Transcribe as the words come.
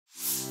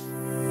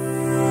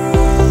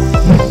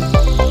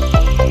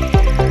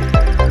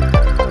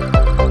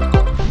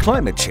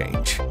Climate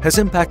change has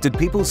impacted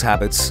people's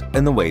habits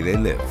and the way they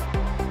live.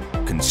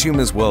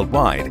 Consumers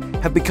worldwide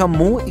have become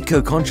more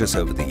eco-conscious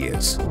over the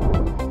years.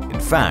 In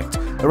fact,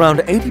 around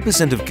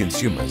 80% of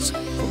consumers,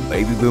 from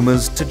baby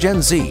boomers to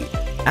Gen Z,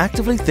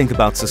 actively think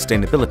about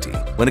sustainability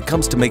when it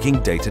comes to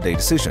making day-to-day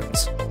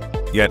decisions.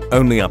 Yet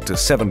only up to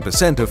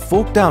 7% have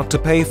forked out to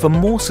pay for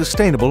more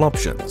sustainable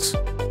options.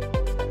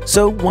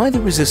 So why the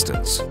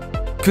resistance?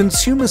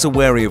 Consumers are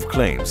wary of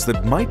claims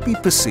that might be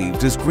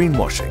perceived as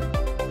greenwashing.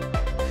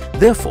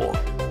 Therefore,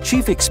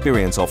 Chief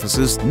Experience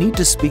Officers need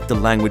to speak the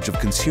language of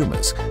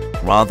consumers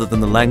rather than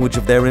the language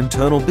of their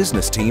internal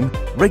business team,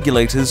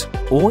 regulators,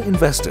 or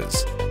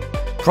investors.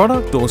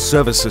 Product or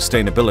service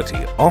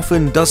sustainability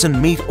often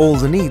doesn't meet all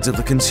the needs of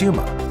the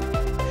consumer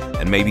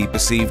and may be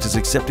perceived as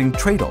accepting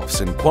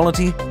trade-offs in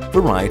quality,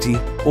 variety,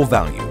 or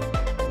value.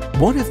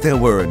 What if there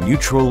were a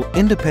neutral,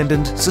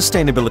 independent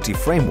sustainability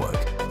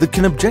framework that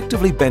can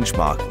objectively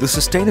benchmark the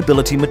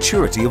sustainability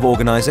maturity of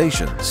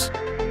organizations?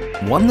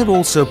 One that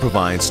also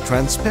provides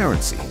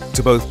transparency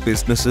to both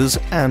businesses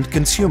and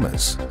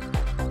consumers.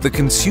 The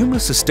Consumer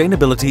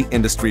Sustainability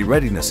Industry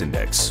Readiness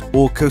Index,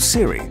 or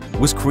COSIRI,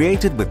 was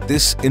created with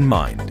this in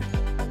mind.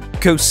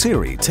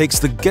 COSIRI takes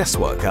the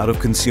guesswork out of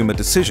consumer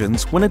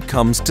decisions when it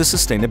comes to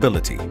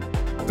sustainability.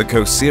 The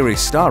COSIRI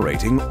star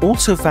rating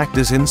also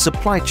factors in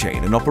supply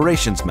chain and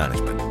operations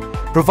management,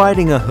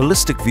 providing a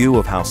holistic view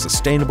of how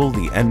sustainable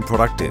the end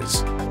product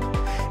is.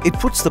 It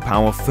puts the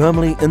power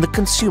firmly in the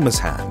consumer's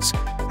hands,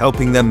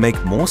 helping them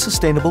make more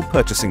sustainable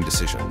purchasing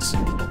decisions.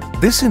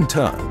 This in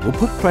turn will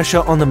put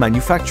pressure on the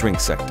manufacturing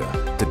sector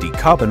to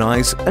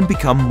decarbonize and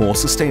become more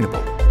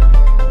sustainable.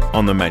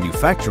 On the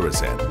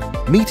manufacturer's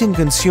end, meeting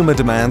consumer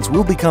demands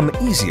will become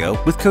easier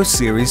with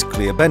COSIRI's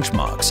clear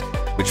benchmarks,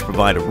 which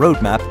provide a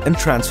roadmap and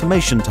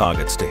transformation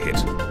targets to hit.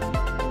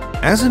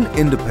 As an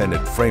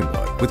independent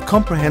framework with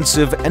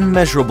comprehensive and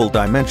measurable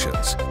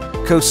dimensions,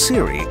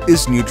 COSIRI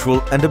is neutral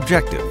and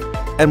objective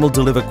and will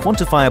deliver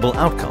quantifiable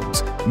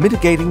outcomes,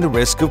 mitigating the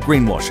risk of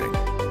greenwashing.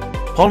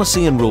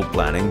 Policy and rule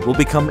planning will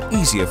become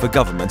easier for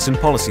governments and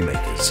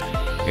policymakers,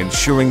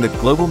 ensuring that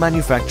global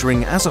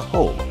manufacturing as a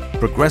whole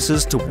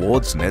progresses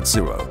towards net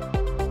zero.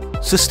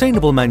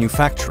 Sustainable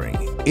manufacturing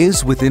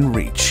is within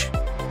reach.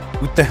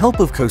 With the help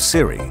of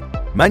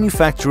COSIRI,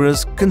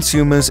 manufacturers,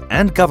 consumers,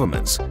 and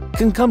governments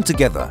can come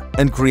together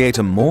and create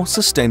a more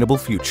sustainable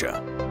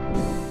future.